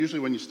Usually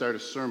when you start a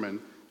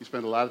sermon, you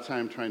spend a lot of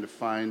time trying to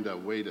find a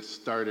way to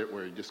start it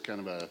where you just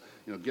kind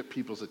of get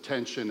people's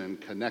attention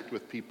and connect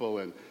with people.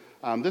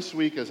 And this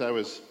week, as I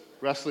was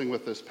wrestling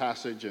with this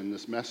passage and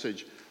this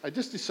message, I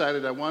just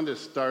decided I wanted to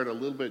start a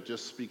little bit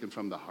just speaking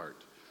from the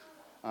heart.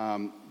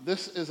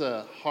 This is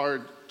a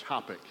hard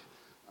topic.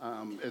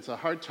 It's a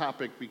hard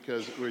topic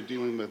because we're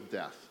dealing with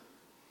death.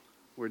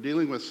 We're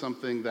dealing with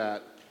something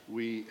that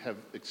we have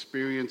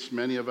experienced,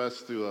 many of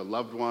us, through a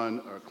loved one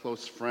or a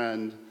close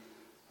friend.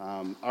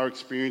 Our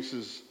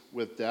experiences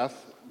with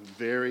death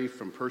vary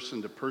from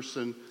person to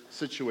person,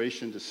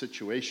 situation to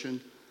situation.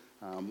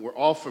 We're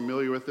all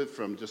familiar with it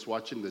from just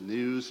watching the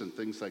news and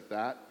things like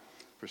that.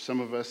 For some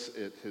of us,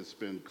 it has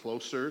been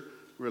closer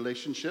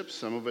relationships.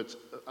 Some of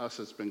us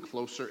it's been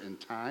closer in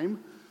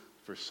time.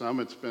 For some,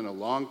 it's been a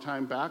long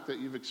time back that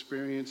you've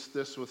experienced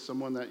this with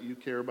someone that you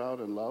care about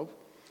and love.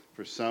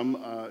 For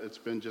some, it's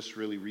been just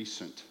really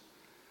recent.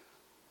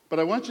 But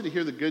I want you to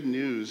hear the good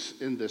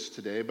news in this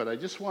today, but I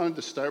just wanted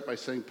to start by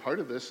saying part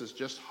of this is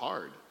just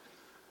hard.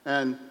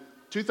 And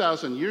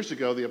 2,000 years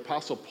ago, the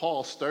Apostle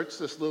Paul starts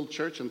this little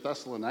church in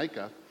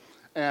Thessalonica,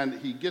 and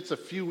he gets a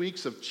few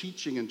weeks of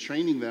teaching and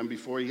training them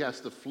before he has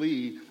to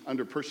flee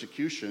under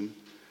persecution.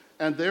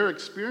 And they're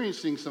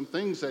experiencing some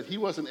things that he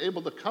wasn't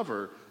able to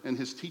cover in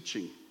his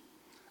teaching.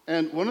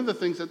 And one of the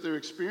things that they're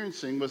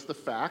experiencing was the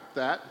fact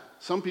that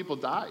some people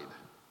died.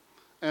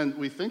 And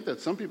we think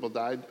that some people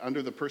died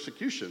under the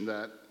persecution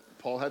that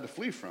Paul had to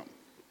flee from.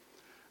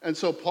 And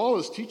so Paul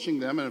is teaching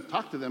them and have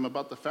talked to them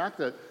about the fact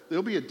that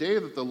there'll be a day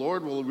that the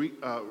Lord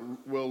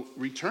will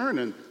return,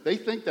 and they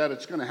think that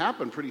it's going to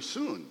happen pretty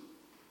soon.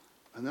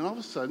 And then all of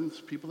a sudden,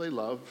 people they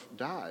love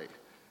die.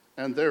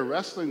 And they're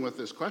wrestling with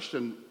this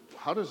question,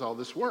 how does all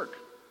this work?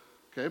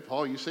 Okay,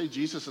 Paul, you say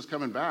Jesus is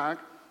coming back,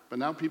 but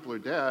now people are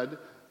dead.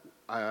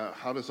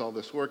 How does all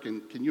this work?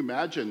 And can you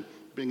imagine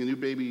being a new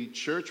baby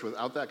church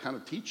without that kind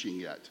of teaching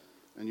yet?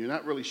 And you're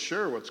not really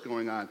sure what's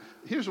going on.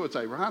 Here's what's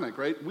ironic,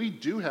 right? We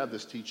do have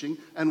this teaching,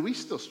 and we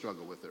still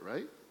struggle with it,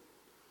 right?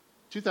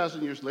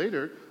 2,000 years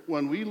later,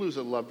 when we lose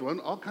a loved one,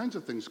 all kinds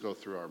of things go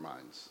through our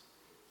minds.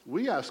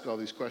 We ask all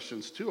these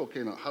questions too.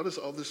 Okay, now how does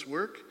all this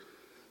work?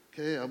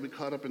 Okay, I'll be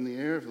caught up in the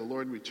air if the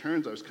Lord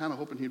returns. I was kind of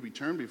hoping he'd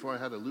return before I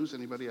had to lose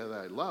anybody that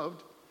I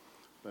loved,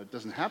 but it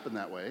doesn't happen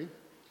that way.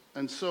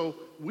 And so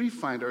we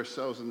find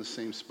ourselves in the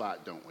same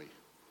spot, don't we?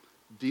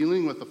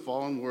 Dealing with the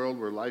fallen world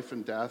where life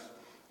and death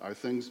are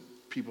things.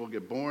 People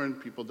get born,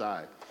 people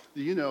die.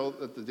 Do you know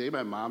that the day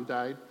my mom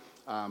died,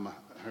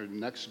 her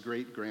next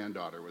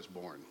great-granddaughter was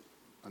born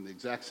on the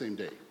exact same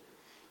day?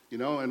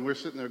 And we're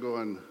sitting there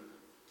going,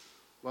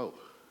 whoa,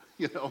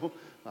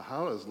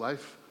 how does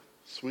life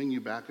swing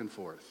you back and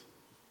forth?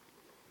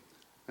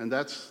 And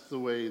that's the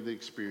way the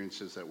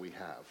experiences that we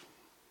have.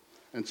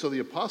 And so the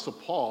Apostle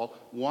Paul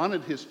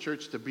wanted his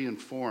church to be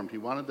informed. He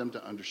wanted them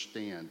to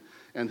understand.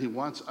 And he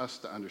wants us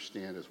to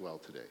understand as well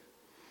today.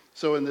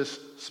 So in this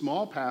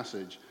small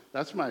passage,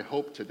 that's my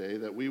hope today,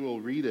 that we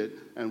will read it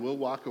and we'll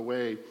walk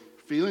away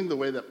feeling the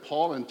way that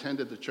Paul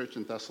intended the church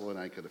in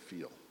Thessalonica to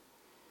feel.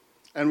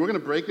 And we're going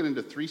to break it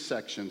into three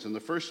sections. And the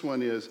first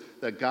one is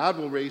that God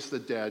will raise the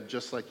dead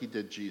just like he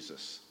did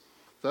Jesus.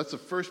 So that's the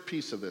first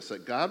piece of this,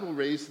 that God will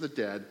raise the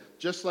dead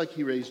just like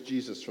he raised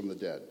Jesus from the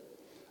dead.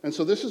 And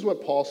so this is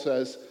what Paul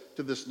says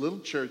to this little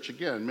church.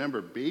 Again,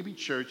 remember, baby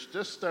church,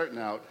 just starting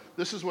out.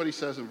 This is what he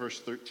says in verse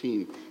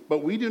 13.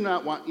 But we do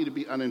not want you to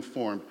be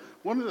uninformed.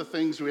 One of the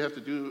things we have to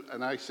do,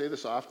 and I say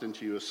this often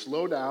to you, is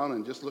slow down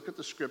and just look at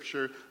the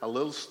scripture a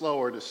little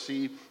slower to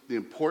see the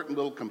important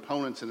little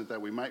components in it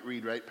that we might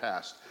read right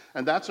past.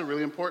 And that's a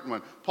really important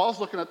one. Paul's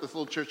looking at this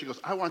little church. He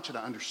goes, I want you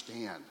to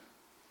understand.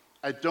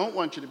 I don't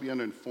want you to be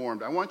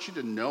uninformed. I want you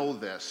to know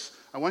this.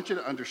 I want you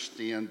to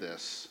understand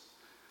this.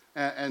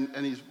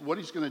 And what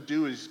he's going to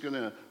do is he's going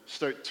to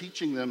start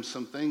teaching them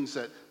some things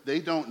that they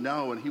don't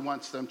know, and he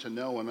wants them to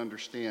know and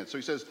understand. So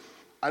he says,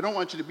 I don't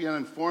want you to be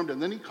uninformed,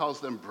 and then he calls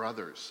them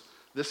brothers.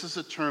 This is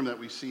a term that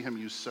we see him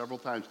use several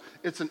times.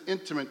 It's an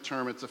intimate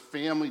term. It's a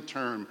family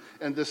term.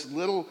 And this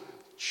little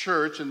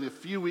church, in the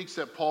few weeks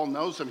that Paul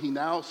knows him, he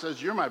now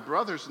says, you're my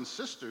brothers and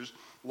sisters.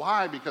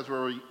 Why? Because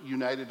we're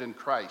united in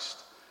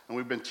Christ. And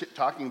we've been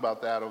talking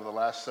about that over the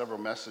last several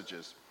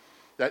messages.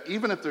 That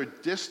even if they're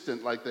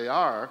distant like they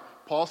are,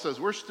 Paul says,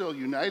 we're still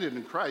united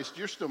in Christ.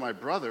 You're still my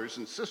brothers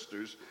and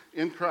sisters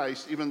in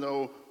Christ, even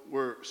though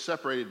we're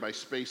separated by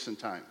space and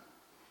time.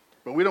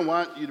 But we don't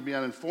want you to be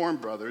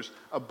uninformed, brothers,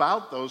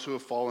 about those who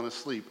have fallen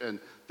asleep. And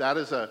that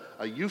is a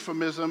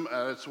euphemism.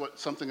 It's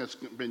something that's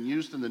been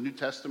used in the New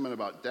Testament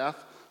about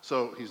death.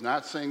 So he's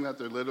not saying that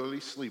they're literally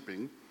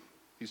sleeping.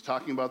 He's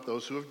talking about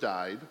those who have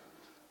died.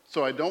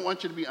 So I don't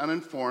want you to be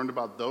uninformed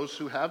about those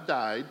who have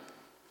died,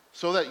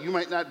 so that you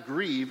might not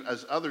grieve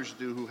as others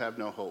do who have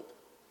no hope.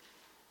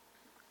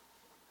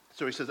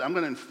 So he says, I'm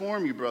going to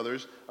inform you,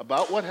 brothers,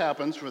 about what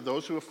happens for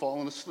those who have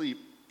fallen asleep,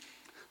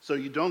 so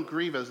you don't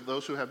grieve as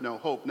those who have no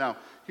hope. Now,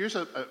 here's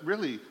a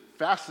really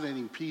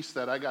fascinating piece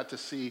that I got to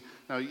see.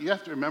 Now, you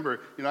have to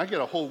remember, I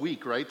get a whole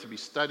week, right, to be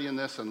studying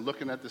this and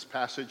looking at this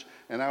passage.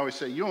 And I always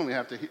say, you only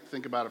have to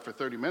think about it for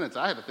 30 minutes.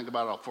 I had to think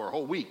about it for a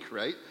whole week,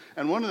 right?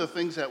 And one of the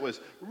things that was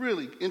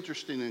really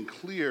interesting and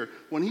clear,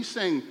 when he's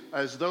saying,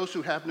 as those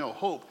who have no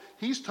hope,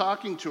 he's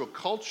talking to a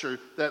culture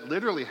that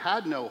literally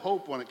had no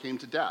hope when it came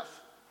to death.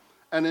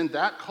 And in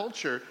that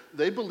culture,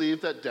 they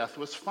believed that death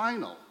was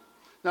final.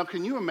 Now,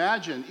 can you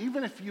imagine,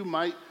 even if you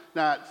might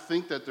not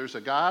think that there's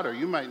a God, or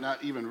you might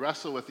not even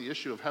wrestle with the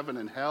issue of heaven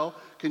and hell,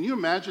 can you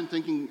imagine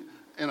thinking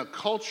in a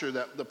culture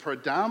that the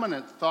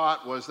predominant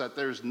thought was that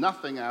there's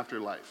nothing after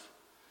life?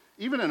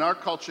 Even in our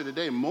culture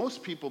today,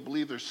 most people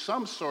believe there's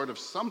some sort of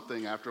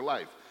something after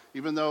life,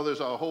 even though there's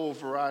a whole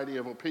variety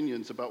of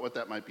opinions about what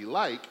that might be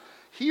like.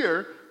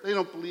 Here, they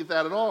don't believe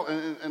that at all.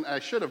 And I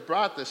should have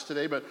brought this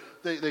today, but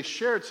they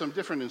shared some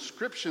different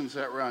inscriptions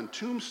that were on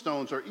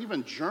tombstones or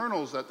even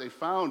journals that they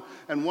found.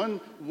 And one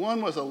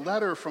was a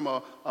letter from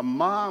a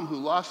mom who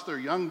lost their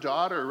young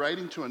daughter,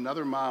 writing to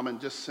another mom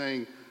and just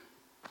saying,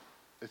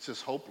 it's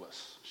just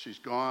hopeless. She's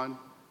gone.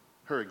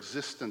 Her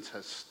existence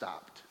has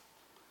stopped.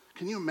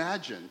 Can you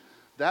imagine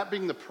that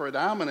being the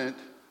predominant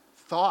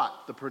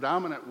thought, the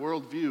predominant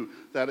worldview,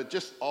 that it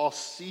just all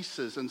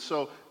ceases? And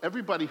so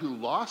everybody who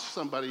lost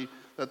somebody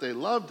that they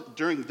loved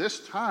during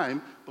this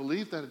time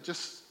believed that it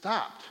just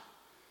stopped.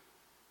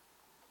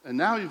 And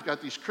now you've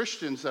got these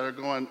Christians that are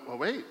going, well,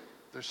 wait,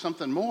 there's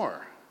something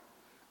more.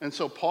 And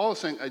so Paul is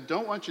saying, I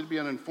don't want you to be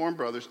uninformed,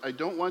 brothers. I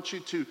don't want you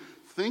to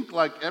think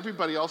like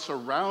everybody else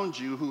around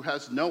you who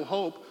has no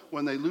hope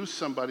when they lose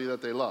somebody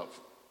that they love.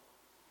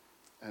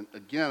 And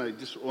again, I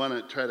just want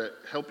to try to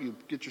help you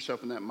get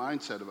yourself in that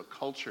mindset of a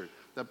culture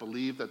that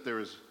believed that there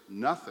is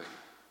nothing.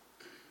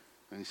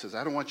 And he says,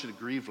 I don't want you to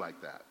grieve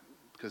like that,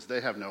 because they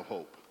have no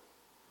hope.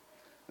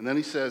 And then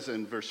he says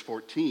in verse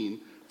 14,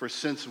 for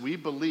since we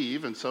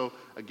believe, and so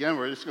again,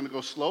 we're just going to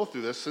go slow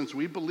through this, since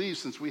we believe,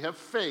 since we have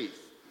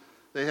faith,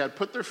 they had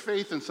put their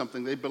faith in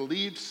something, they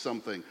believed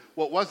something.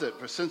 What was it?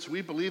 For since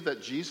we believe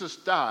that Jesus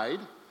died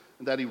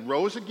and that he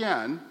rose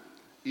again,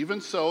 even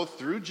so,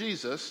 through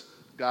Jesus,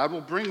 God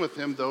will bring with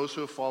him those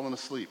who have fallen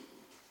asleep.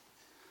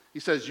 He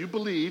says, you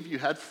believe, you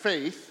had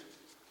faith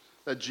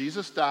that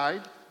Jesus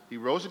died, he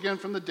rose again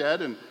from the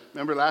dead, and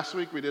remember last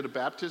week we did a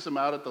baptism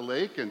out at the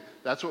lake, and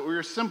that's what we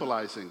were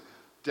symbolizing.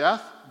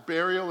 Death,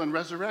 burial, and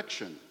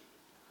resurrection.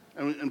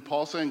 And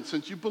Paul's saying,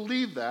 since you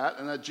believe that,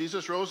 and that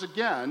Jesus rose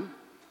again,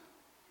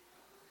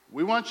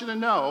 we want you to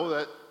know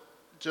that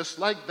just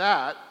like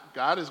that,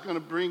 God is going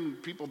to bring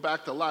people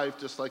back to life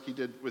just like he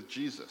did with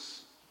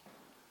Jesus.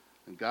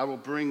 And God will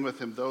bring with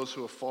him those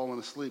who have fallen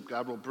asleep.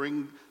 God will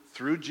bring,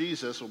 through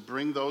Jesus, will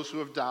bring those who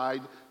have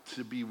died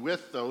to be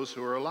with those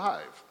who are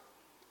alive.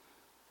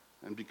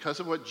 And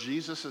because of what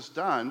Jesus has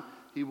done,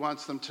 he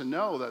wants them to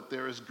know that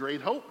there is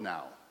great hope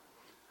now.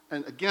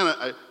 And again,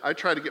 I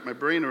try to get my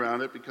brain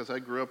around it because I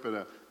grew up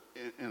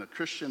in a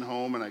Christian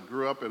home, and I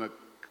grew up in a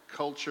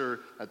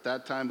culture at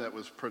that time that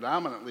was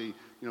predominantly,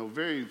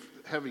 very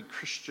heavy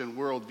Christian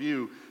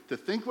worldview. To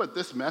think what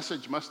this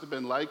message must have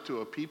been like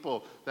to a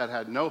people that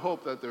had no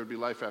hope that there would be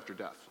life after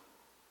death.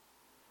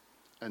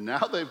 And now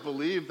they've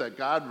believed that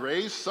God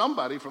raised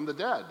somebody from the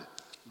dead,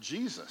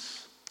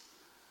 Jesus.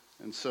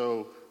 And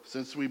so,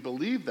 since we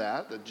believe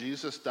that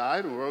Jesus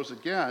died and rose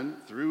again,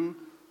 through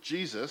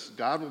Jesus,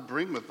 God will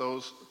bring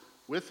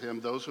with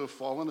him those who have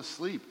fallen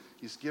asleep.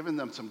 He's given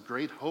them some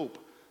great hope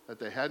that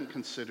they hadn't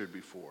considered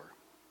before.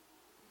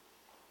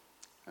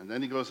 And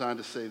then he goes on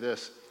to say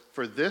this,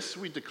 for this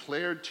we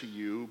declared to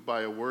you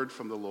by a word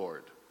from the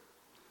Lord.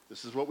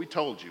 This is what we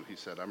told you, he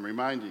said. I'm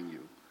reminding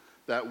you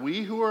that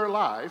we who are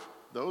alive,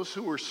 those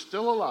who are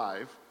still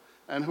alive,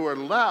 and who are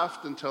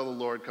left until the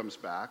Lord comes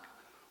back,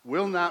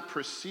 will not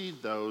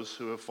precede those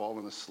who have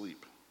fallen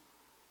asleep.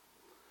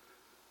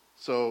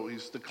 So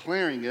he's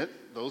declaring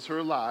it, those who are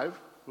alive,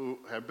 who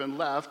have been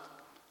left,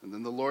 and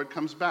then the Lord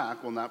comes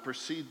back, will not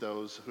precede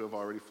those who have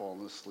already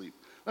fallen asleep.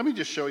 Let me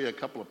just show you a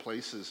couple of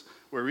places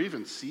where we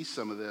even see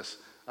some of this,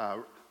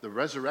 the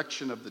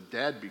resurrection of the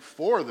dead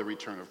before the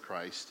return of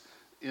Christ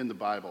in the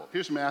Bible.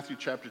 Here's Matthew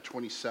chapter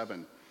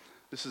 27.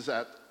 This is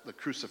at the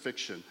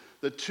crucifixion.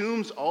 The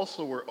tombs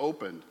also were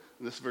opened,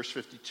 and this is verse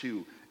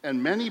 52,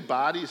 and many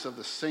bodies of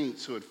the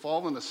saints who had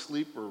fallen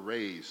asleep were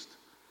raised.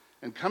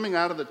 And coming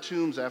out of the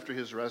tombs after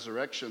his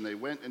resurrection, they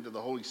went into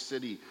the holy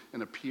city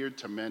and appeared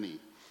to many.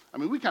 I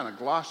mean, we kind of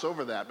gloss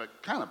over that,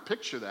 but kind of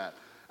picture that.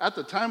 At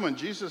the time when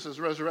Jesus is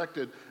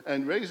resurrected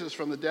and raises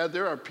from the dead,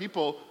 there are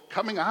people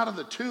coming out of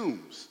the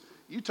tombs.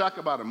 You talk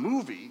about a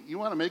movie. You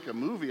want to make a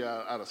movie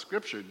out of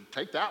Scripture,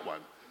 take that one.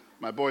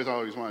 My boys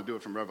always want to do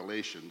it from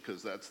Revelation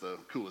because that's the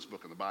coolest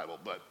book in the Bible,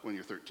 but when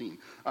you're 13.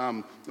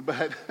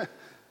 But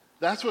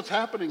that's what's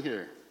happening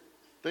here.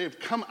 They have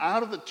come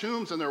out of the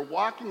tombs and they're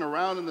walking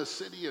around in the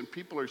city and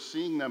people are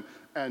seeing them.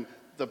 And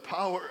the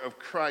power of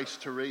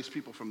Christ to raise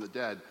people from the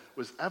dead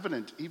was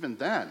evident even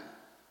then.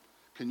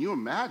 Can you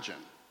imagine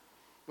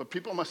what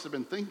people must have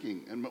been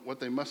thinking and what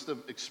they must have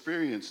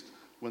experienced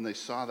when they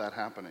saw that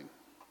happening?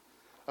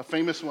 A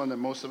famous one that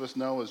most of us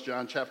know is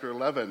John chapter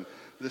 11.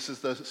 This is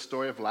the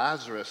story of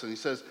Lazarus. And he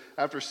says,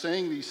 after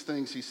saying these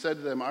things, he said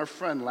to them, our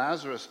friend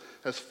Lazarus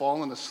has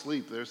fallen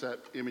asleep. There's that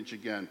image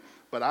again.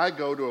 But I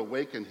go to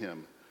awaken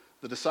him.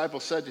 The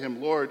disciples said to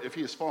him, Lord, if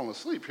he has fallen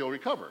asleep, he'll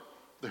recover.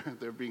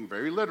 They're being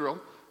very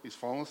literal. He's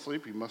fallen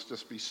asleep. He must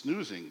just be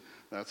snoozing.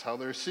 That's how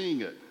they're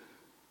seeing it.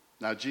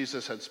 Now,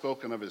 Jesus had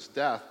spoken of his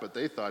death, but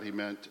they thought he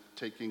meant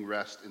taking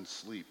rest in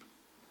sleep.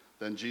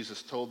 Then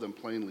Jesus told them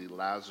plainly,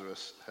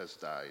 Lazarus has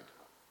died.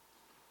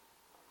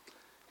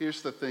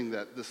 Here's the thing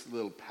that this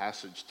little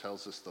passage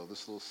tells us, though,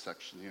 this little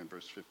section here in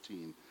verse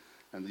 15,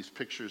 and these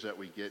pictures that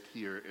we get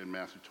here in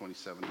Matthew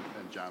 27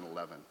 and John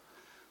 11.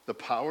 The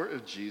power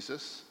of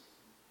Jesus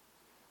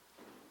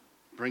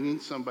bringing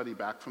somebody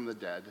back from the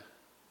dead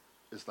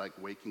is like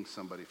waking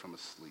somebody from a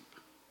sleep.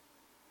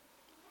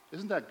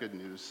 Isn't that good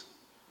news?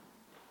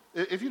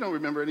 If you don't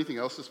remember anything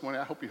else this morning,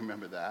 I hope you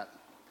remember that.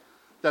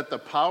 That the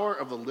power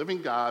of the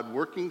living God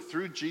working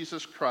through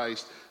Jesus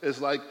Christ is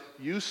like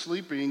you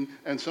sleeping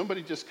and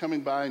somebody just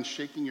coming by and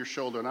shaking your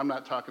shoulder. And I'm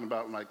not talking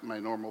about like my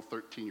normal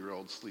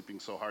 13-year-old sleeping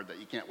so hard that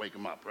you can't wake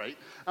them up, right?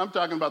 I'm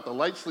talking about the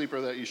light sleeper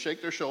that you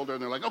shake their shoulder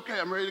and they're like, okay,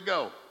 I'm ready to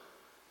go.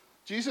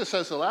 Jesus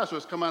says to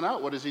Lazarus, come on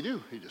out. What does he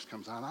do? He just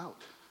comes on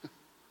out.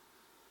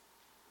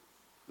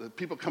 The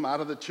people come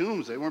out of the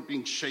tombs. They weren't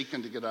being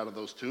shaken to get out of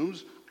those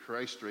tombs.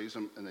 Christ raised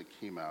them and they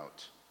came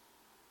out.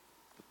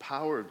 The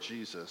power of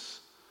Jesus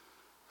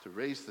to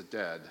raise the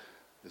dead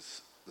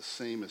is the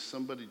same as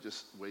somebody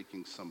just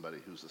waking somebody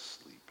who's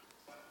asleep.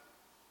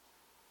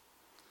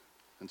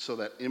 And so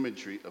that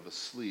imagery of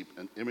asleep,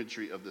 an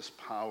imagery of this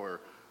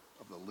power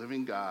of the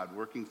living God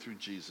working through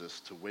Jesus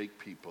to wake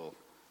people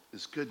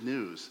is good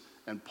news.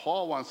 And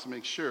Paul wants to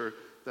make sure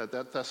that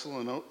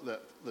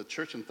the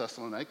church in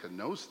Thessalonica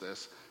knows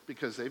this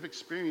because they've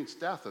experienced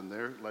death and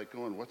they're like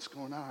going, what's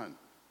going on?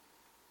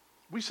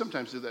 We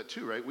sometimes do that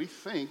too, right? We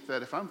think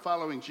that if I'm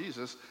following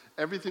Jesus,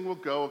 everything will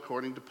go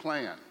according to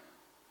plan.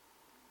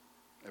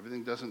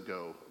 Everything doesn't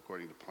go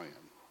according to plan.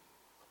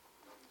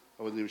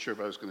 I wasn't even sure if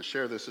I was going to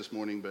share this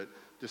morning, but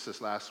just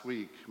this last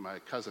week, my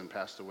cousin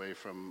passed away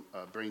from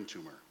a brain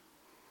tumor.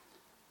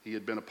 He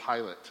had been a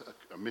pilot,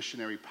 a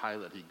missionary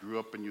pilot. He grew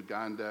up in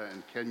Uganda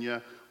and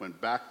Kenya, went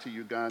back to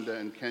Uganda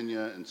and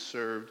Kenya and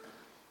served.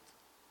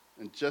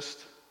 And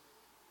just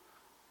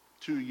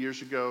 2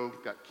 years ago,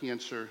 got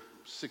cancer,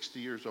 60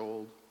 years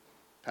old,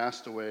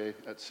 passed away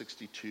at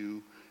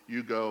 62.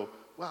 You go,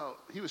 well,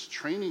 he was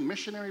training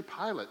missionary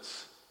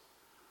pilots.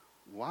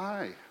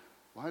 Why?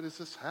 Why does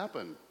this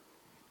happen?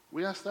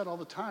 We ask that all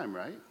the time,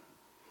 right?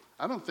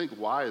 I don't think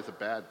why is a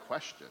bad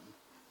question.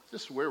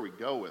 Just where we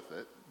go with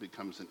it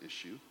becomes an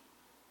issue.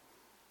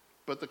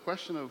 But the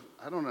question of,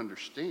 I don't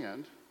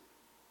understand,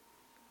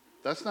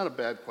 that's not a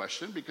bad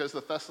question because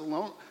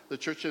the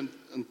church in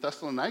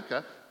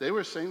Thessalonica, they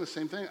were saying the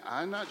same thing.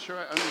 I'm not sure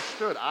I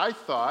understood. I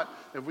thought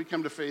if we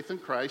come to faith in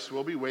Christ,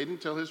 we'll be waiting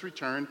till his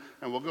return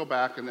and we'll go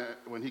back and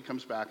when he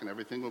comes back and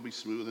everything will be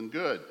smooth and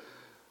good.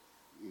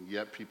 And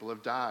yet people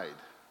have died.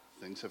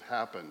 Things have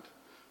happened.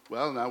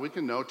 Well, now we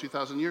can know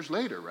 2,000 years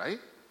later, right?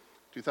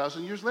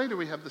 2,000 years later,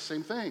 we have the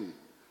same thing.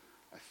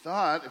 I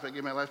thought if I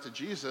gave my life to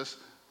Jesus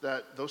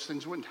that those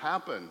things wouldn't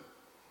happen.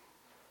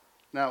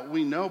 Now,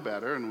 we know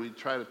better, and we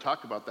try to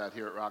talk about that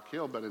here at Rock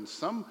Hill, but in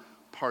some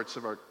parts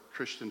of our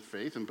Christian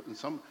faith, and in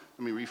some,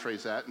 let me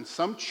rephrase that, in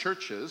some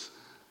churches,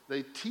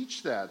 they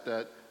teach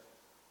that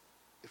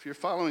if you're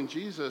following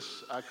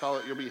Jesus, I call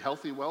it you'll be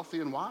healthy,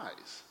 wealthy, and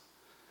wise.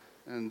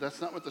 And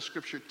that's not what the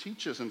Scripture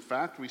teaches. In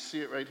fact, we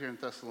see it right here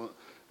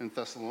in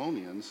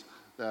Thessalonians,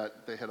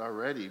 that they had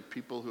already,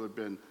 people who had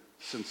been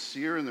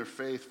sincere in their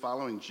faith,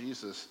 following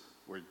Jesus,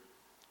 were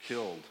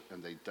killed,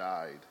 and they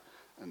died.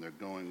 And they're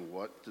going,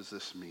 what does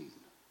this mean?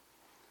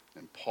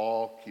 And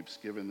Paul keeps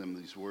giving them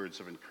these words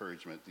of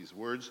encouragement, these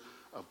words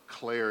of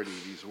clarity,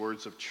 these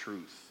words of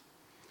truth.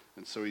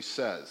 And so he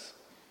says,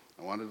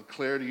 I want to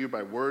declare to you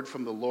by word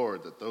from the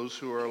Lord that those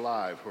who are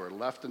alive, who are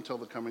left until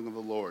the coming of the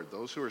Lord,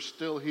 those who are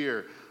still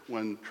here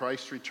when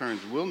Christ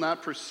returns, will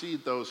not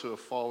precede those who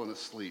have fallen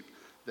asleep.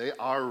 They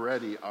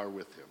already are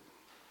with him.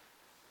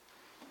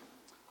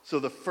 So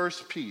the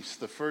first piece,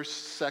 the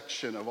first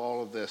section of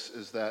all of this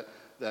is that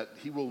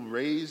he will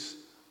raise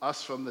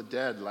us from the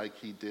dead like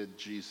he did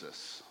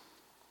Jesus.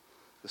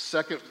 The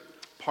second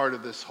part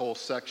of this whole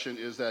section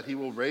is that he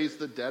will raise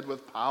the dead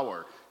with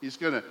power. He's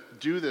going to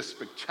do this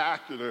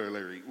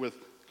spectacularly with,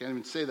 can't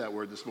even say that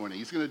word this morning.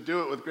 He's going to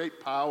do it with great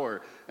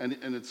power, and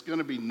it's going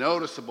to be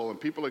noticeable,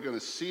 and people are going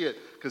to see it,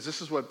 because this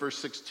is what verse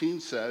 16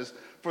 says,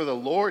 for the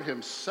Lord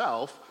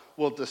himself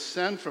will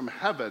descend from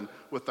heaven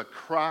with a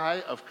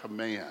cry of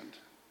command.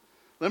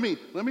 Let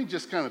me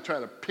just kind of try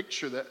to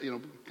picture that,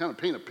 kind of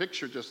paint a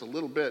picture just a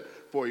little bit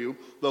for you.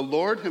 The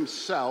Lord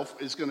himself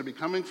is going to be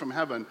coming from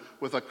heaven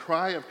with a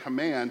cry of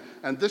command,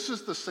 and this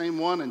is the same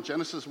one in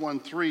Genesis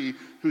 1:3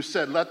 who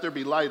said, let there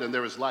be light, and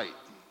there is light.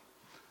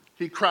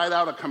 He cried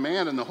out a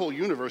command, and the whole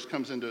universe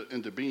comes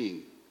into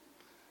being.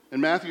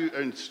 In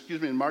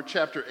Mark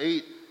chapter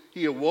 8,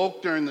 he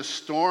awoke during the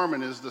storm,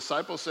 and his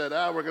disciples said,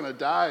 we're going to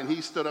die, and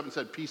he stood up and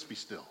said, peace be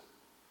still.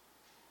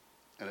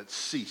 and it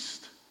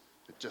ceased.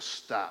 It just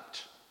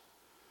stopped.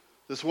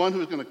 This one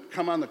who is going to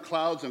come on the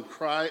clouds and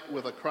cry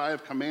with a cry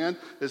of command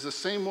is the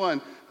same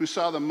one who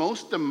saw the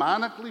most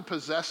demonically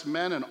possessed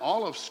men in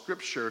all of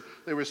Scripture.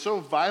 They were so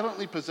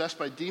violently possessed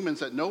by demons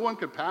that no one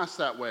could pass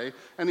that way.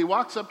 And he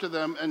walks up to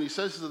them and he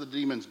says to the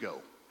demons,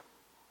 "Go."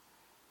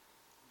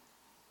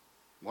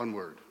 One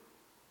word.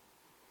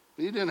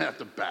 He didn't have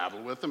to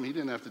battle with them. He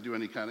didn't have to do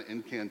any kind of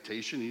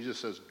incantation. He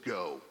just says,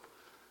 "Go."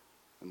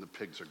 And the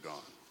pigs are gone.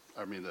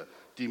 The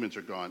demons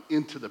are gone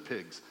into the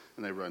pigs,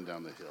 and they run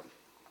down the hill.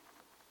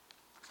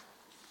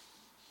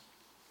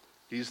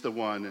 He's the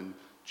one in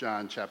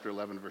John chapter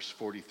 11, verse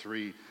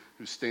 43,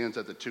 who stands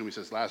at the tomb. He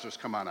says, "Lazarus,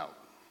 come on out."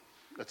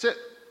 That's it.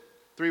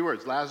 3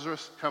 words.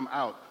 Lazarus, come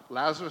out.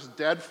 Lazarus,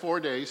 dead 4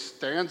 days,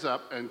 stands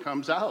up and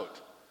comes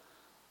out.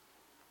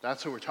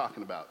 That's who we're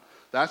talking about.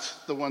 That's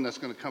the one that's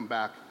going to come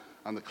back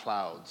on the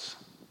clouds.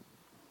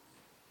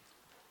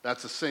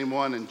 That's the same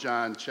one in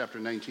John chapter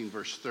 19,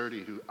 verse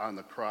 30, who on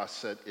the cross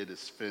said, "It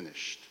is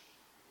finished."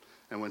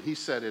 And when he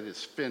said "it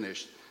is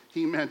finished,"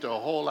 he meant a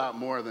whole lot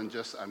more than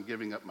just, "I'm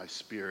giving up my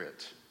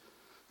spirit."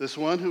 This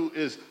one who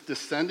is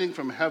descending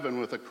from heaven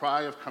with a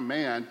cry of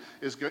command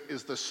is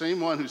the same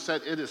one who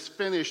said, "It is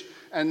finished,"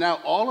 and now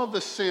all of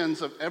the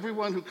sins of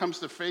everyone who comes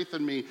to faith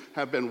in me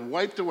have been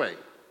wiped away.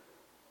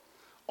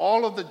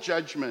 All of the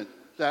judgment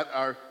that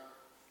are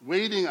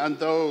waiting on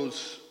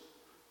those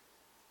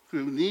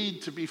who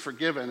need to be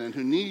forgiven and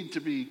who need to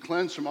be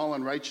cleansed from all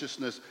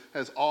unrighteousness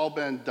has all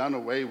been done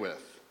away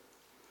with.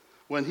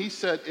 When he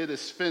said, "It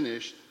is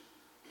finished,"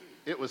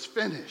 it was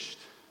finished.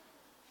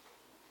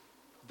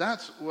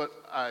 That's what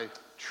I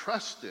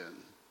trust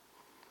in.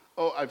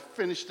 Oh, I've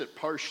finished it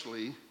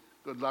partially.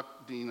 Good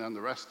luck, Dean, on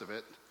the rest of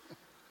it.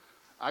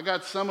 I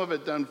got some of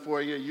it done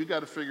for you. You got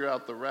to figure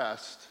out the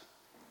rest.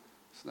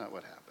 It's not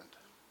what happened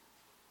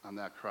on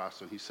that cross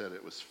when he said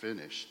it was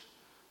finished.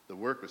 The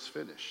work was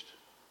finished.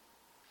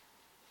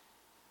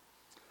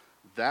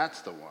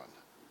 That's the one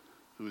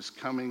who is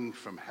coming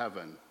from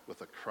heaven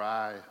with a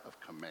cry of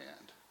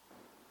command.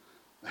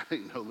 That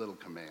ain't no little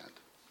command.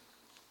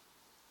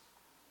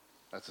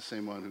 That's the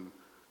same one who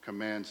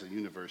commands the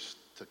universe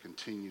to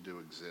continue to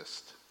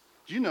exist.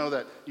 Do you know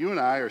that you and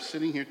I are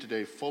sitting here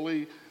today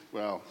fully,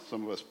 well,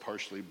 some of us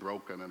partially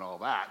broken and all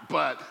that,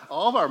 but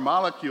all of our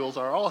molecules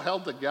are all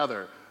held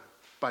together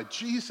by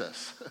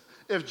Jesus.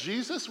 If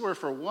Jesus were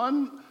for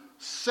 1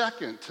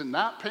 second to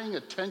not paying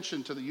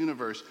attention to the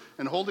universe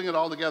and holding it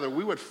all together,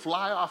 we would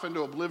fly off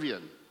into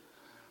oblivion.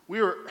 We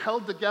are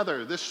held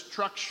together. This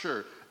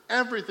structure,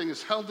 everything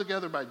is held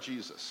together by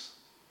Jesus.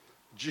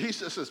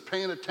 Jesus is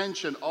paying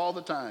attention all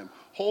the time,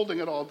 holding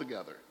it all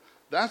together.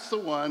 That's the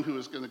one who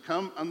is going to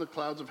come on the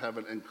clouds of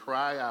heaven and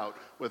cry out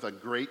with a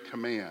great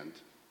command.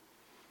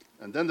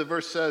 And then the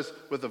verse says,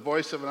 with the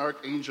voice of an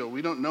archangel.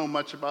 We don't know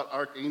much about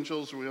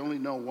archangels. We only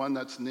know one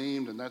that's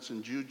named, and that's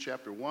in Jude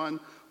chapter 1.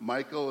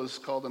 Michael is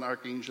called an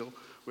archangel.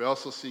 We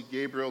also see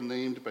Gabriel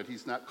named, but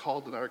he's not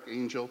called an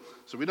archangel.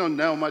 So we don't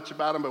know much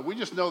about him, but we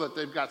just know that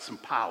they've got some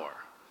power.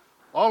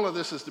 All of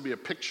this is to be a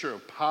picture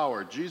of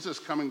power. Jesus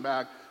coming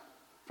back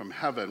from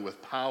heaven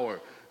with power.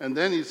 And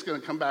then he's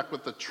going to come back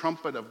with the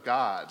trumpet of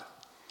God.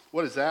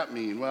 What does that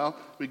mean? Well,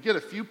 we get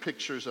a few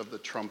pictures of the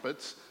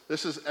trumpets.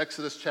 This is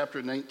Exodus chapter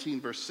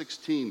 19, verse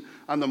 16.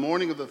 On the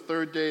morning of the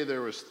 3rd day,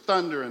 there was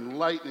thunder and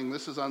lightning.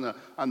 This is on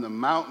the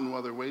mountain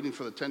while they're waiting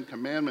for the 10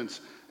 Commandments.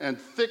 And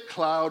thick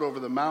cloud over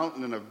the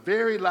mountain and a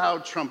very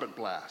loud trumpet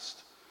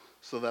blast,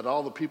 so that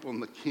all the people in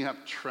the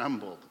camp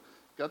trembled.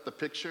 Got the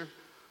picture?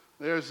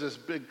 There's this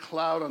big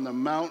cloud on the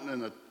mountain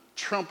and a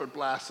trumpet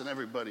blast, and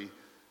everybody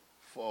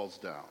falls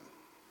down.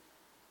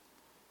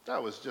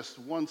 That was just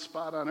one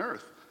spot on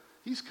earth.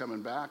 He's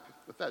coming back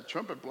with that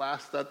trumpet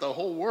blast that the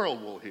whole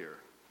world will hear.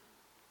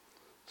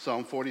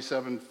 Psalm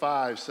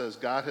 47:5 says,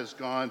 God has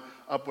gone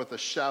up with a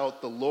shout,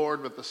 the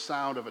Lord with the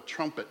sound of a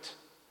trumpet.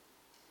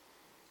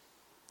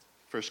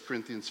 1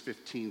 Corinthians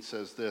 15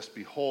 says this,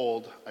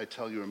 behold, I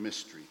tell you a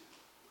mystery.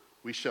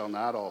 We shall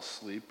not all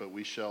sleep, but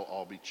we shall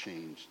all be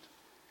changed.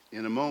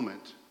 In a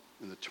moment,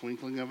 in the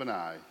twinkling of an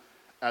eye,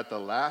 at the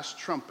last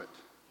trumpet,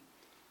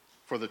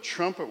 for the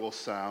trumpet will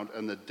sound,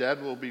 and the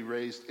dead will be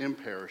raised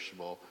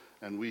imperishable,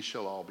 and we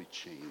shall all be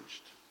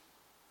changed.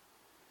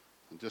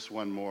 And just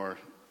one more,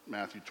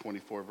 Matthew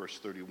 24, verse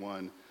 31.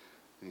 And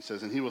he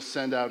says, and he will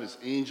send out his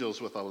angels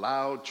with a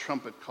loud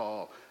trumpet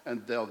call,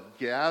 and they'll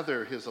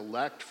gather his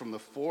elect from the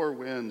four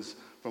winds,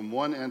 from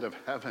one end of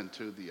heaven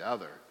to the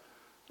other.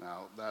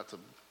 Now, that's an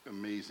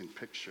amazing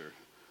picture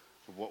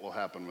of what will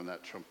happen when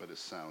that trumpet is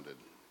sounded.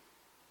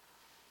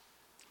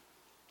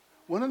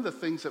 One of the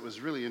things that was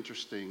really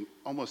interesting,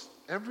 almost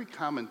every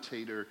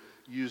commentator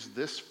used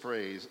this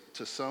phrase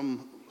to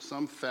some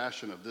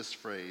fashion of this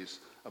phrase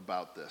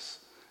about this.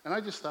 And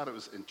I just thought it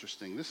was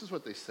interesting. This is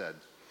what they said.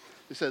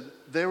 They said,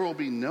 there will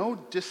be no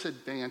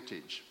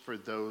disadvantage for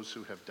those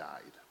who have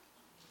died.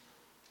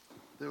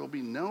 There will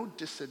be no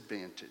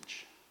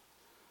disadvantage.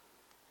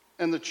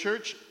 And the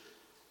church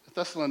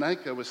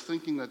Thessalonica was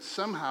thinking that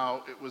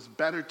somehow it was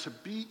better to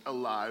be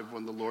alive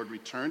when the Lord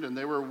returned, and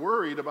they were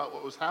worried about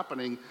what was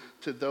happening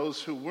to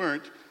those who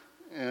weren't.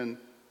 And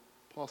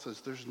Paul says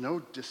there's no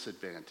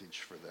disadvantage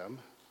for them.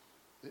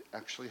 They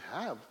actually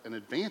have an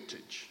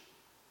advantage.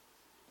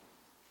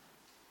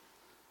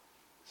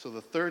 So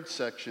the third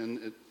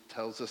section, it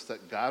tells us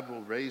that God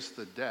will raise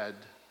the dead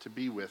to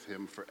be with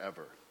him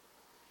forever.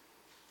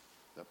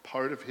 That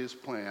part of his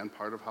plan,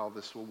 part of how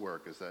this will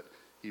work, is that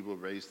he will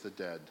raise the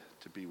dead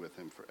to be with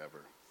him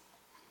forever.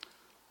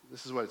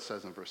 This is what it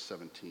says in verse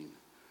 17.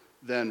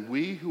 Then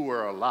we who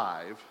are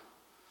alive,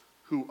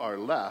 who are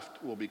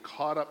left, will be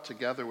caught up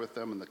together with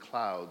them in the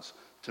clouds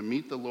to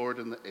meet the Lord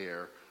in the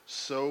air,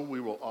 so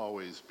we will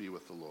always be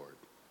with the Lord.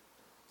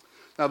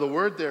 Now the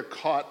word there,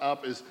 caught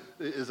up,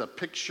 is a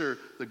picture.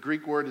 The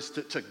Greek word is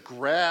to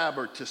grab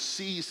or to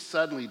seize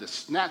suddenly, to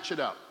snatch it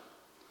up.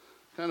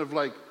 Kind of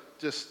like,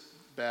 just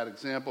bad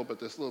example, but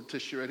this little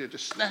tissue right here,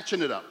 just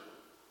snatching it up.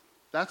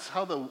 That's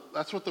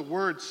what the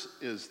words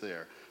is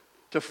there.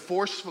 To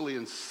forcefully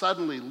and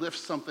suddenly lift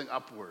something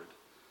upward.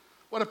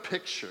 What a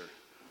picture.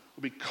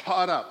 We'll be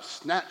caught up,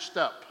 snatched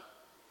up.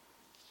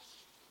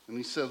 And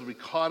he says we'll be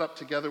caught up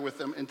together with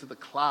them into the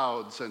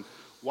clouds. And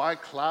why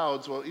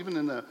clouds? Well, even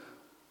in the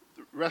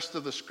rest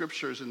of the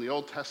scriptures in the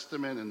Old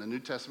Testament and the New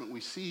Testament,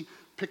 we see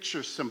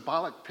pictures,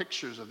 symbolic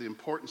pictures of the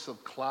importance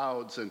of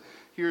clouds. And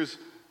here's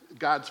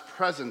God's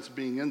presence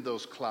being in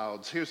those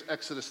clouds. Here's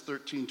Exodus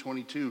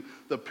 13:22.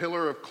 The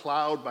pillar of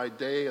cloud by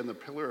day and the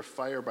pillar of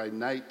fire by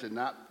night did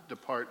not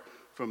depart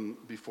from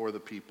before the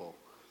people.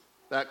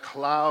 That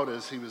cloud,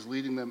 as he was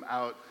leading them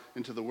out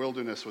into the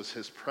wilderness, was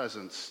his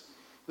presence.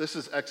 This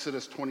is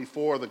Exodus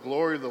 24. The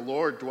glory of the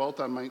Lord dwelt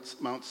on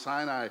Mount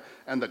Sinai,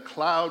 and the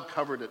cloud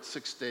covered it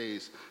 6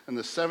 days. And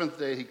the seventh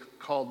day he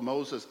called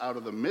Moses out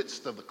of the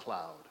midst of the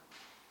cloud.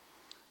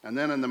 And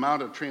then in the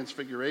Mount of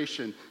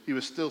Transfiguration, he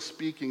was still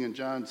speaking in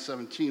John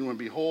 17, when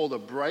behold, a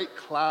bright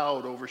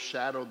cloud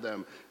overshadowed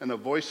them, and a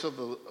voice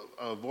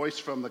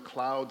from the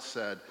cloud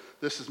said,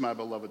 "This is my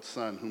beloved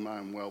Son, whom I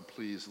am well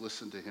pleased.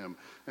 Listen to him."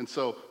 And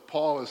so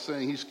Paul is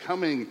saying he's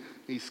coming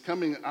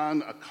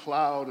on a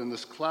cloud, and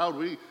this cloud,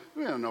 we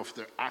don't know if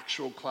they're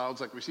actual clouds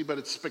like we see, but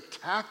it's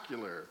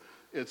spectacular.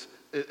 It's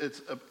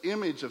an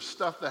image of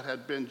stuff that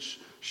had been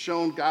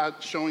showing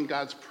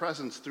God's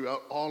presence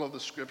throughout all of the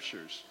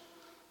scriptures.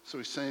 So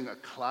he's saying a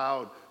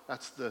cloud,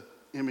 that's the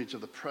image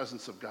of the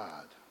presence of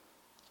God.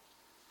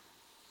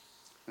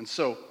 And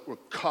so we're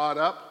caught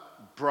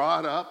up,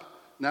 brought up.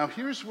 Now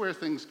here's where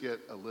things get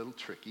a little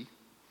tricky.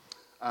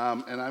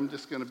 And I'm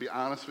just going to be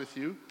honest with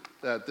you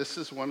that this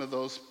is one of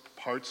those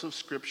parts of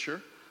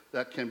Scripture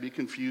that can be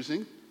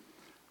confusing.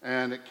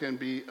 And it can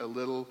be a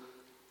little,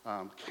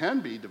 can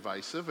be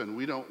divisive. And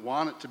we don't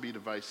want it to be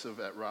divisive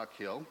at Rock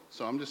Hill.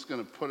 So I'm just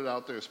going to put it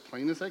out there as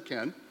plain as I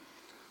can.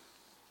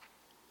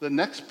 The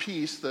next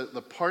piece,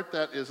 the part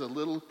that is a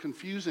little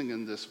confusing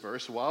in this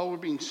verse, while we're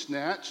being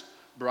snatched,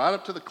 brought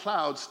up to the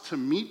clouds to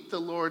meet the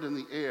Lord in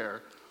the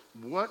air,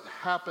 what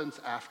happens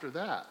after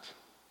that?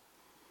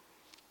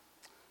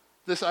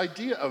 This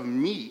idea of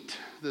meet,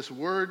 this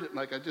word,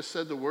 like I just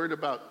said, the word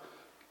about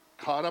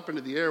caught up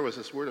into the air was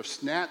this word of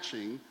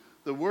snatching.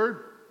 The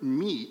word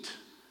meet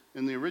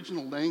in the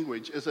original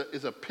language is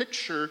a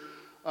picture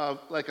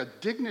of like a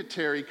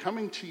dignitary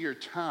coming to your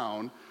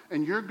town,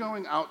 and you're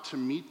going out to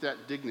meet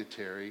that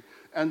dignitary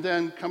and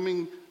then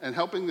coming and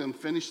helping them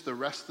finish the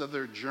rest of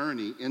their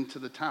journey into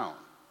the town.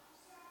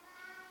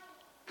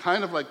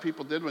 Kind of like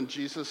people did when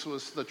Jesus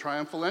was the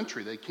triumphal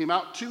entry. They came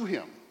out to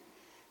him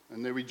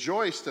and they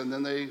rejoiced, and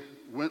then they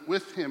went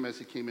with him as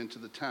he came into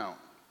the town.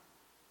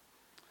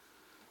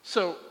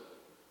 So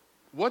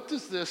what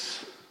does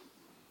this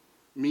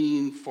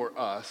mean for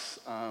us?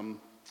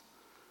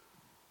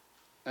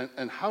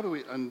 And how do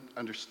we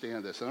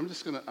understand this? And I'm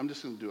just gonna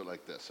do it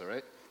like this, all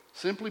right?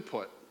 Simply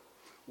put,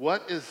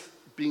 what is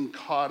being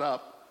caught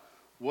up,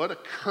 what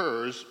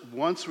occurs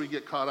once we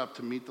get caught up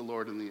to meet the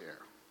Lord in the air?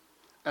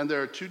 And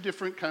there are two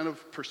different kind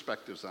of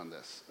perspectives on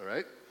this, all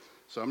right?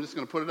 So I'm just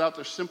going to put it out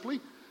there simply,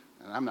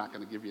 and I'm not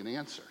going to give you an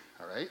answer,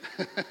 all right?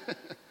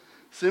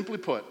 Simply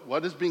put,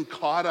 what does being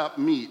caught up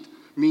mean,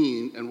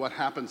 and what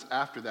happens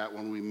after that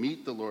when we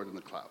meet the Lord in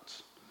the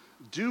clouds?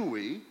 Do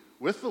we,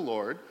 with the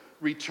Lord,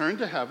 return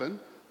to heaven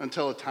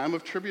until a time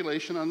of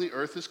tribulation on the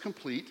earth is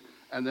complete,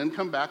 and then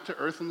come back to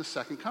earth in the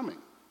second coming?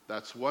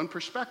 That's one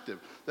perspective,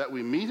 that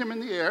we meet him in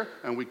the air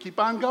and we keep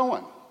on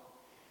going,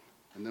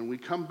 and then we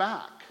come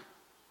back.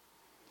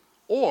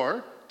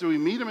 Or do we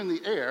meet him in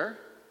the air,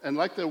 and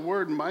like the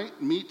word might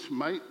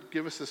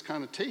give us this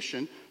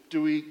connotation,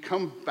 do we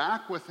come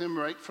back with him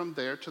right from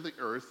there to the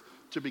earth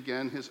to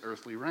begin his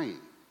earthly reign?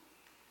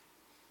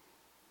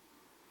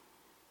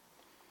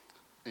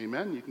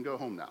 Amen? You can go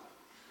home now.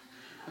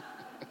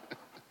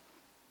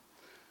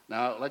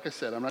 Now, like I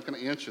said, I'm not going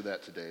to answer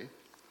that today.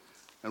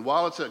 And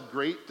while it's a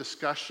great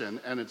discussion,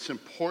 and it's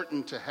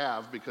important to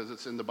have because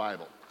it's in the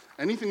Bible,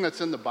 anything that's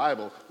in the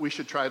Bible, we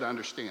should try to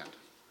understand.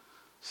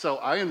 So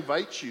I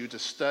invite you to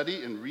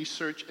study and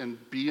research and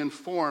be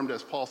informed,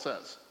 as Paul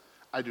says.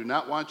 I do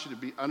not want you to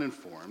be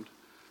uninformed.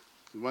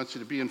 He wants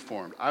you to be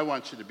informed. I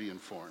want you to be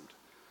informed.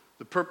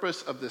 The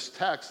purpose of this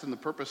text and the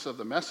purpose of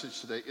the message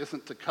today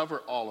isn't to cover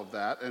all of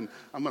that, and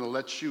I'm going to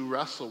let you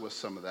wrestle with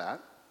some of that.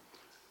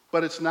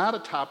 But it's not a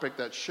topic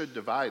that should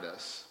divide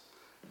us.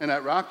 And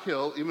at Rock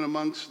Hill, even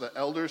amongst the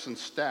elders and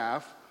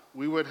staff,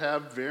 we would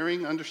have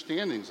varying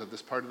understandings of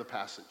this part of the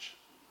passage.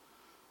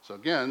 So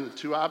again, the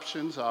two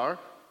options are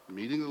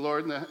meeting the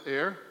Lord in the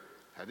air,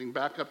 heading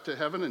back up to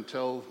heaven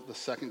until the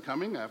second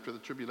coming after the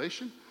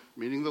tribulation,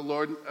 meeting the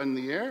Lord in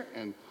the air,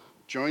 and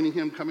joining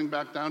him coming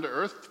back down to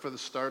earth for the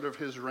start of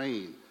his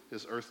reign,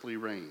 his earthly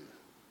reign.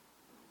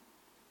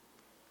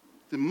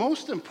 The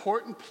most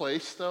important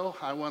place, though,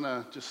 I want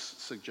to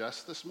just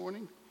suggest this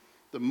morning,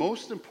 the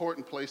most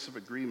important place of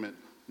agreement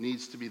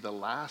needs to be the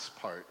last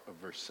part of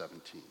verse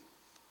 17.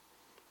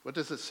 What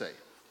does it say?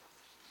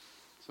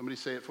 Somebody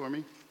say it for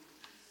me.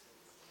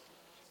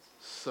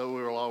 So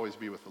we will always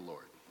be with the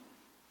Lord.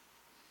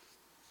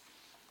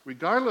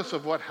 Regardless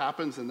of what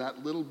happens in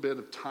that little bit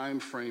of time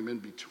frame in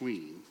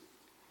between,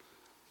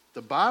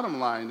 the bottom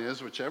line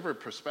is, whichever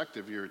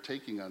perspective you're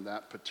taking on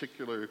that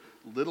particular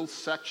little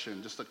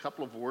section, just a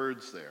couple of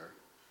words there,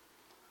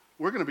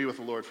 we're going to be with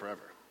the Lord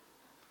forever.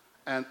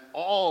 And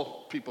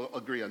all people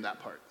agree on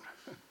that part.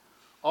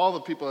 All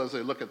the people, as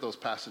they look at those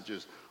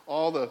passages,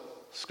 all the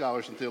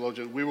scholars and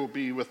theologians, we will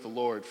be with the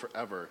Lord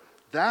forever.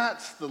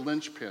 That's the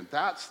linchpin.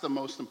 That's the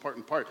most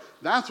important part.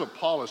 That's what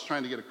Paul is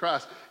trying to get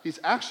across. He's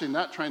actually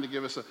not trying to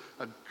give us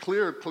a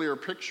clear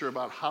picture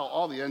about how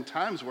all the end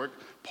times work.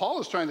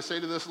 Paul is trying to say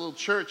to this little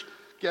church,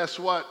 guess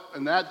what?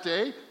 In that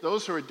day,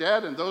 those who are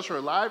dead and those who are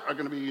alive are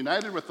going to be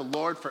united with the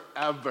Lord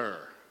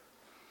forever.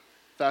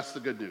 That's the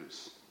good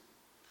news.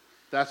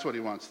 That's what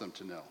he wants them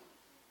to know.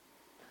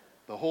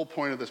 The whole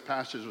point of this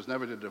passage was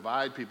never to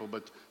divide people,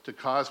 but to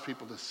cause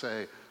people to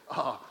say,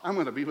 oh, I'm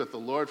going to be with the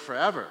Lord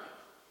forever.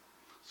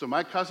 So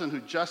my cousin who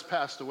just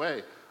passed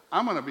away,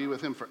 I'm going to be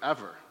with him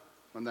forever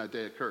when that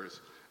day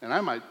occurs. And I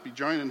might be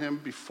joining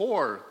him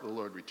before the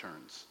Lord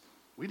returns.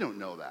 We don't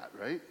know that,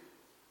 right?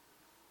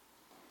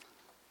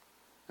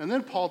 And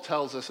then Paul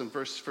tells us in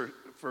verse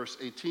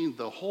 18,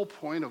 the whole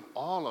point of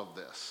all of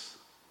this,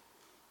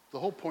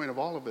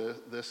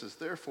 is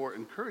therefore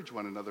encourage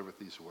one another with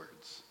these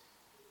words.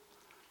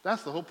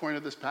 That's the whole point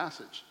of this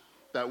passage,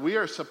 that we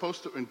are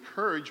supposed to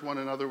encourage one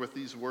another with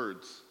these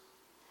words.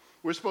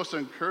 We're supposed to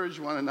encourage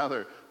one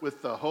another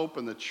with the hope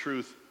and the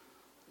truth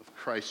of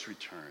Christ's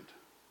return.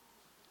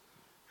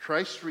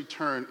 Christ's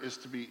return is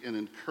to be an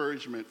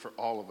encouragement for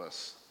all of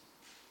us.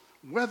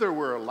 Whether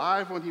we're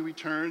alive when he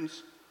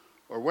returns,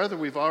 or whether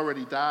we've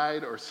already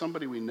died, or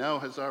somebody we know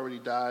has already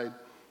died,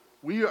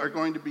 we are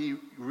going to be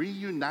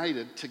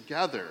reunited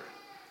together,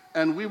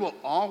 and we will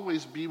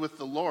always be with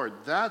the Lord.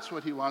 That's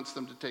what he wants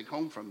them to take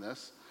home from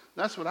this.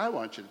 That's what I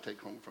want you to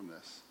take home from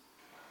this.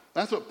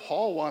 That's what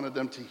Paul wanted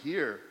them to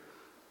hear.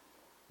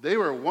 They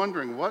were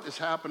wondering what is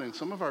happening.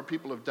 Some of our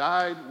people have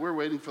died. We're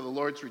waiting for the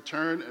Lord's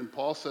return. And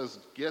Paul says,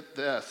 get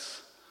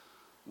this.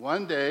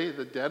 One day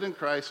the dead in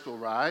Christ will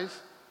rise,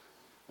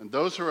 and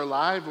those who are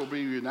alive will be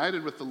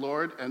united with the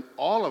Lord, and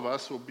all of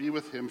us will be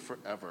with him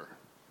forever.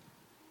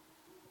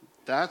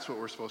 That's what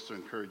we're supposed to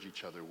encourage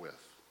each other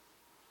with.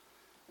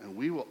 And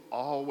we will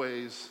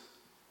always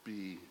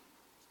be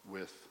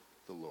with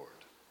the Lord.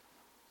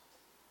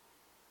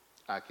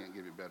 I can't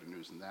give you better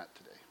news than that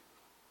today.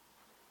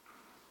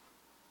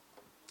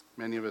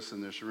 Many of us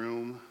in this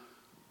room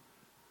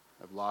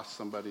have lost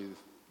somebody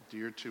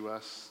dear to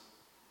us.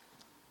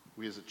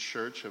 We as a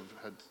church have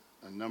had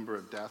a number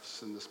of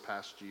deaths in this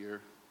past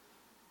year.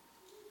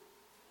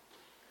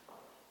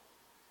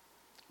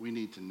 We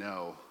need to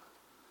know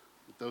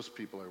that those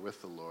people are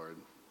with the Lord,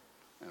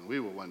 and we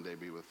will one day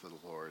be with the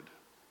Lord,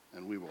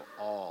 and we will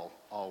all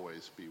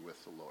always be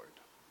with the Lord.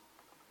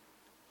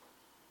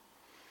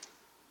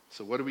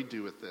 So what do we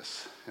do with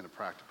this in a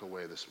practical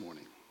way this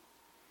morning?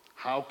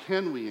 How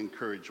can we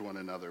encourage one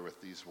another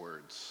with these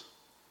words?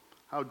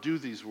 How do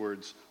these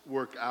words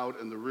work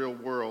out in the real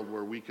world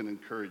where we can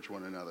encourage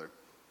one another?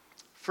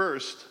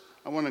 First,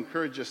 I want to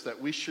encourage us that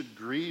we should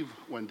grieve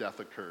when death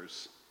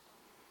occurs.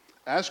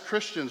 As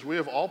Christians, we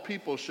of all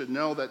people should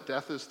know that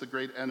death is the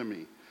great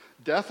enemy.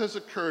 Death has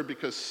occurred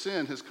because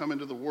sin has come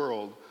into the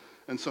world,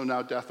 and so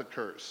now death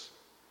occurs.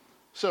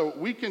 So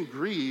we can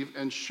grieve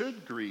and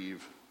should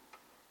grieve.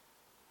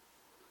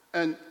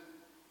 And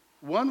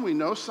when we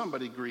know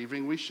somebody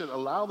grieving, we should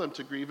allow them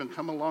to grieve and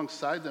come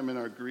alongside them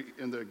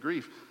in their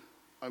grief.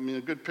 I mean,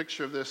 a good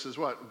picture of this is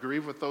what?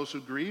 Grieve with those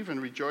who grieve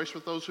and rejoice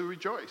with those who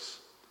rejoice.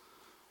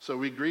 So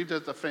we grieved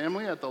as a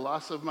family at the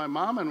loss of my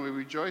mom, and we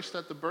rejoiced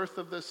at the birth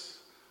of this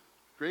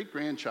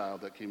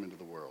great-grandchild that came into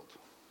the world.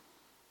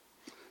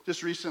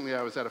 Just recently,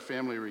 I was at a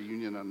family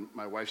reunion on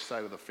my wife's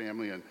side of the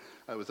family, and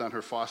I was on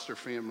her foster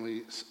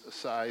family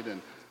side,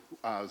 and it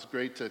was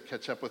great to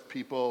catch up with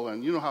people.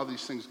 And you know how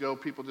these things go.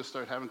 People just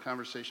start having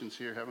conversations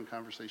here, having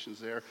conversations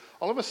there.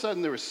 All of a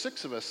sudden, there were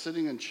 6 of us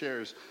sitting in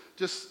chairs,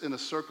 just in a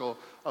circle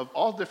of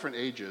all different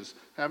ages,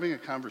 having a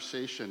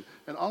conversation.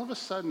 And all of a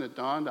sudden, it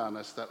dawned on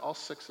us that all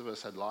 6 of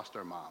us had lost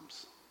our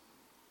moms.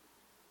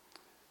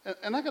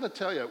 And I got to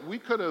tell you, we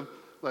could have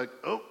like,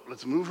 oh,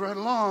 let's move right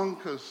along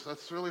because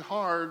that's really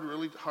hard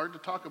to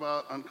talk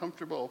about,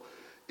 uncomfortable.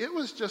 It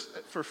was just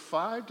for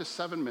 5 to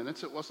 7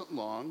 minutes. It wasn't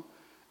long.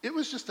 It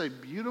was just a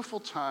beautiful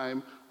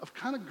time of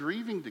kind of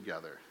grieving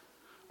together,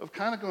 of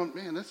kind of going,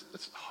 man,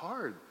 it's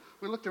hard.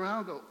 We looked around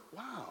and go,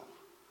 wow,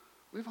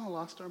 we've all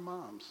lost our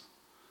moms.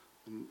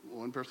 And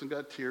one person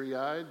got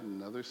teary-eyed,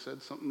 and another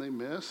said something they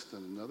missed,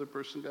 and another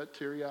person got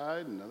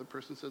teary-eyed, and another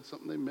person said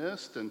something they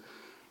missed. And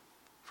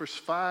for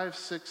 5,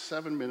 6,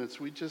 7 minutes,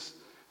 we just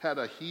had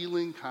a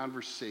healing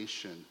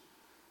conversation.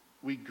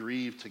 We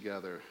grieved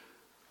together.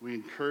 We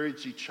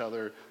encouraged each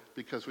other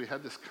because we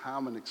had this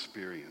common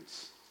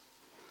experience.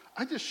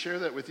 I just share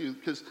that with you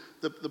because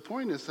the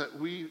point is that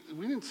we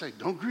didn't say,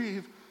 don't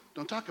grieve,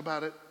 don't talk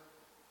about it.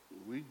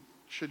 We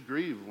should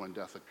grieve when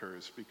death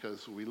occurs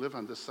because we live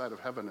on this side of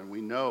heaven and we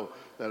know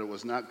that it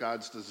was not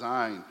God's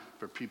design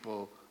for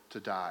people to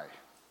die.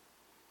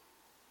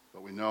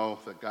 But we know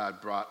that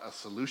God brought a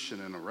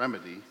solution and a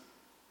remedy,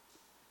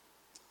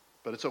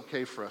 but it's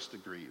okay for us to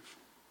grieve.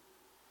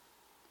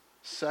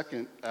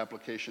 Second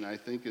application, I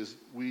think, is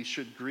we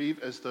should grieve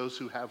as those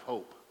who have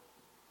hope,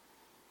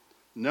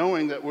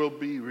 knowing that we'll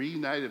be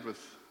reunited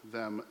with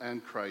them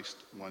and Christ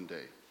one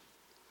day.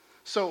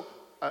 So,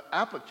 an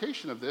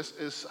application of this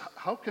is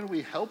how can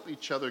we help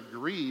each other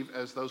grieve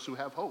as those who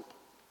have hope?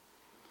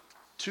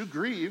 To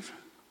grieve,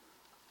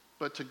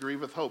 but to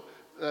grieve with hope.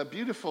 The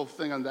beautiful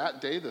thing on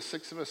that day, the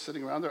 6 of us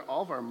sitting around there,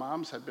 all of our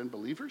moms had been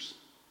believers.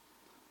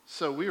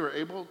 So we were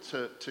able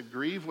to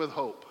grieve with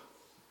hope,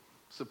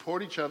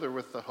 support each other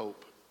with the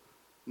hope,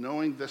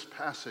 knowing this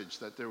passage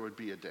that there would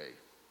be a day.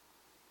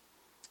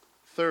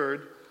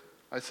 Third,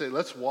 I say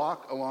let's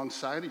walk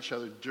alongside each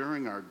other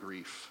during our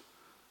grief.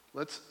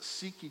 Let's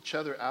seek each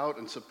other out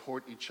and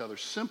support each other.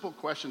 Simple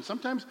question.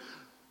 Sometimes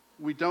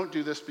we don't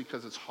do this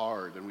because it's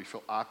hard and we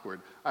feel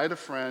awkward. I had a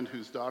friend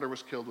whose daughter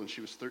was killed when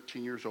she was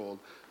 13 years old.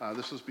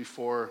 This was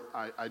before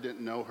I didn't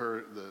know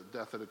her, the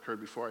death had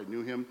occurred before I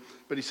knew him.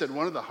 But he said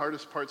one of the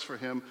hardest parts for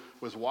him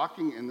was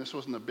walking, and this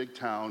wasn't a big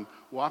town,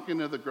 walking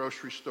to the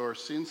grocery store,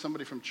 seeing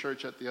somebody from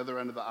church at the other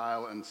end of the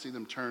aisle and see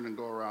them turn and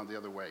go around the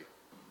other way.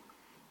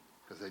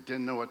 Because they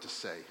didn't know what to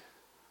say.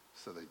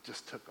 So they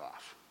just took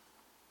off.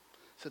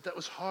 He said, that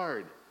was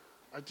hard.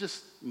 I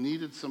just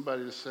needed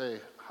somebody to say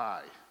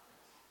hi.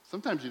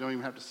 Sometimes you don't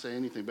even have to say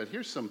anything, but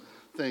here's some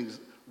things.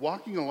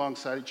 Walking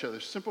alongside each other,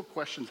 simple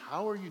questions.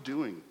 How are you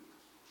doing?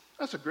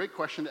 That's a great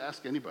question to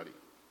ask anybody.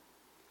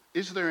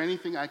 Is there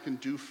anything I can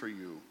do for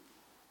you?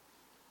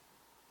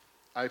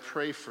 I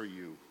pray for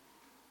you.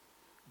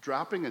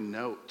 Dropping a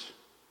note.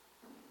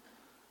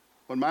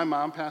 When my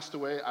mom passed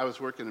away, I was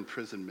working in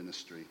prison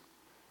ministry.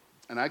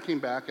 And I came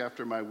back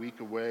after my week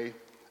away,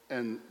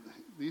 and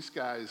these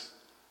guys,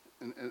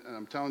 and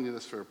I'm telling you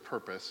this for a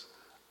purpose,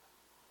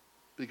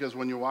 because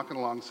when you're walking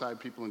alongside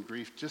people in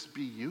grief, just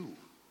be you.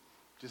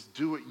 Just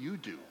do what you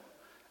do.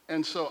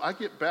 And so I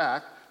get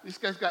back. These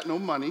guys got no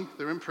money.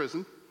 They're in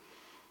prison.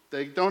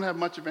 They don't have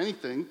much of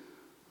anything,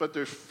 but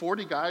there's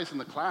 40 guys in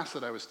the class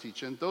that I was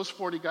teaching. Those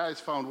 40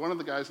 guys found one of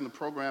the guys in the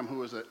program who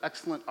was an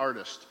excellent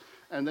artist.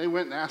 And they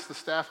went and asked the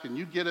staff, can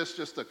you get us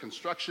just a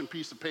construction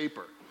piece of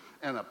paper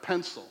and a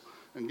pencil?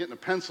 And getting a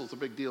pencil is a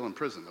big deal in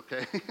prison,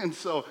 okay? And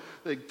so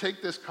they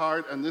take this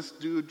card, and this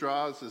dude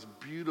draws this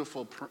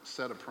beautiful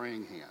set of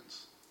praying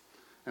hands.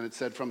 And it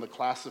said, from the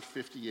class of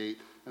 58,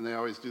 and they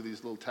always do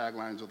these little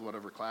taglines with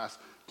whatever class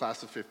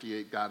of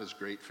 58, God is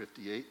great,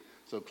 58.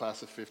 So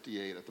class of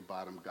 58 at the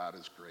bottom, God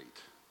is great.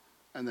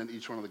 And then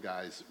each one of the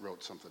guys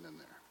wrote something in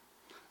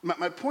there.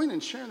 My point in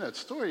sharing that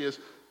story is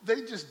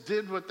they just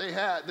did what they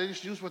had. They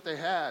just used what they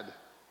had.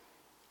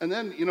 And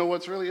then, you know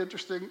what's really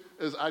interesting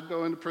is I'd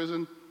go into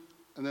prison,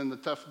 and then the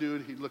tough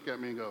dude, he'd look at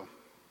me and go,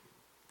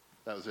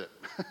 that was it.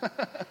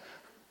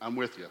 I'm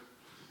with you.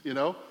 You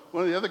know,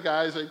 one of the other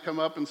guys, they'd come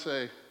up and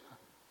say,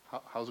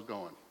 how's it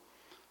going?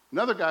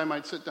 Another guy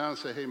might sit down and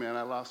say, hey man,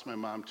 I lost my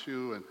mom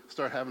too, and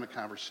start having a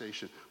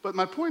conversation. But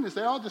my point is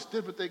they all just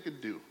did what they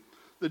could do.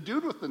 The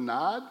dude with the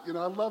nod, you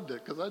know, I loved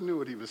it because I knew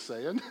what he was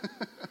saying.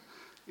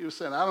 He was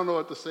saying, I don't know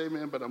what to say,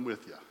 man, but I'm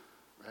with you,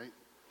 right?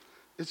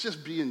 It's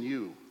just being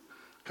you.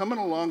 Coming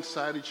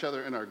alongside each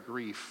other in our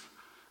grief,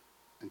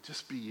 and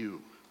just be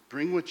you.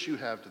 Bring what you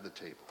have to the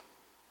table.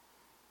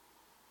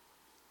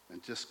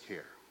 And just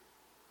care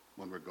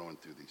when we're going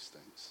through these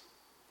things.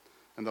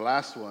 And the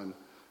last one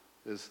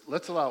is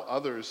let's allow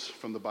others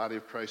from the body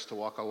of Christ to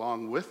walk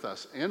along with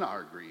us in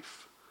our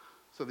grief.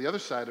 So the other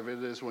side of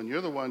it is when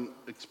you're the one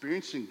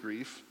experiencing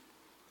grief,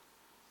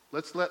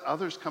 let's let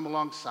others come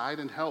alongside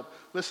and help.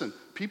 Listen,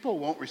 people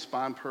won't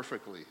respond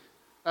perfectly.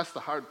 That's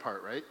the hard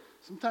part, right?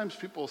 Sometimes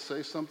people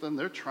say something,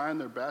 they're trying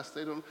their best.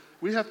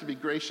 We have to be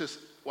gracious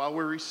while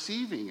we're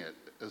receiving it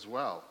as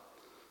well.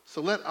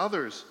 So let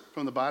others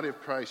from the body of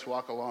Christ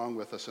walk along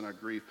with us in our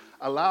grief.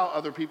 Allow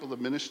other people to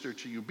minister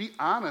to you. Be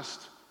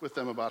honest with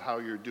them about how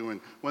you're doing.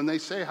 When they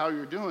say how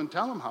you're doing,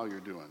 tell them how you're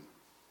doing.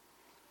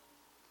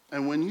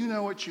 And when you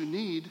know what you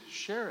need,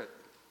 share it.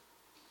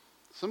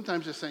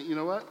 Sometimes just saying, you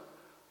know what?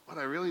 What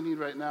I really need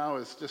right now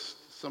is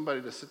just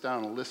somebody to sit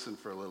down and listen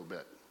for a little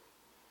bit.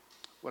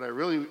 What I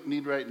really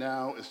need right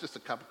now is just a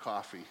cup of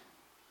coffee.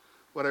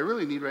 What I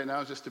really need right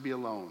now is just to be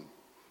alone.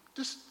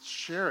 Just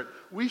share it.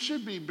 We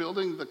should be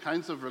building the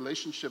kinds of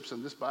relationships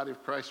in this body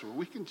of Christ where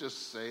we can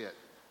just say it.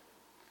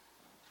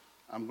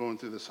 I'm going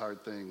through this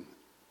hard thing.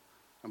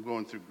 I'm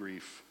going through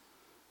grief.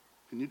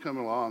 Can you come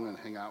along and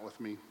hang out with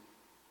me?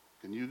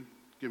 Can you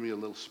give me a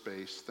little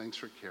space? Thanks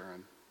for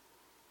caring.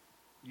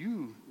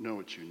 You know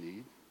what you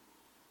need.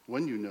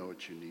 When you know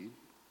what you need,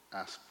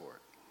 ask for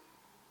it.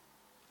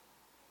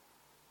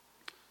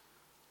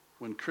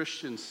 When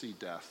Christians see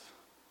death,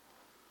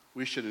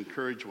 we should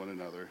encourage one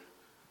another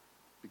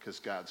because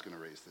God's going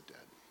to raise the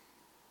dead,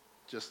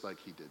 just like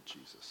he did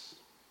Jesus.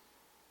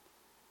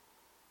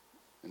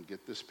 And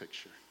get this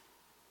picture.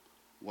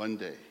 One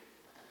day,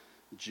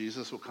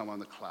 Jesus will come on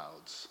the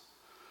clouds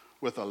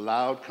with a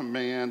loud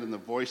command and the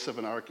voice of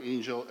an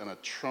archangel and a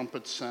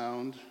trumpet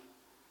sound,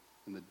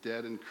 and the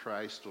dead in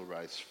Christ will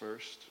rise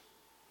first,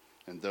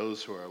 and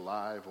those who are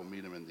alive will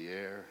meet him in the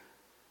air,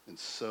 and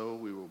so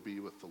we will be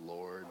with the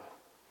Lord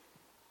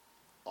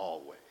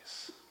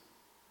always.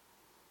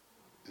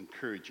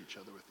 Encourage each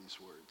other with these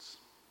words.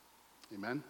 Amen?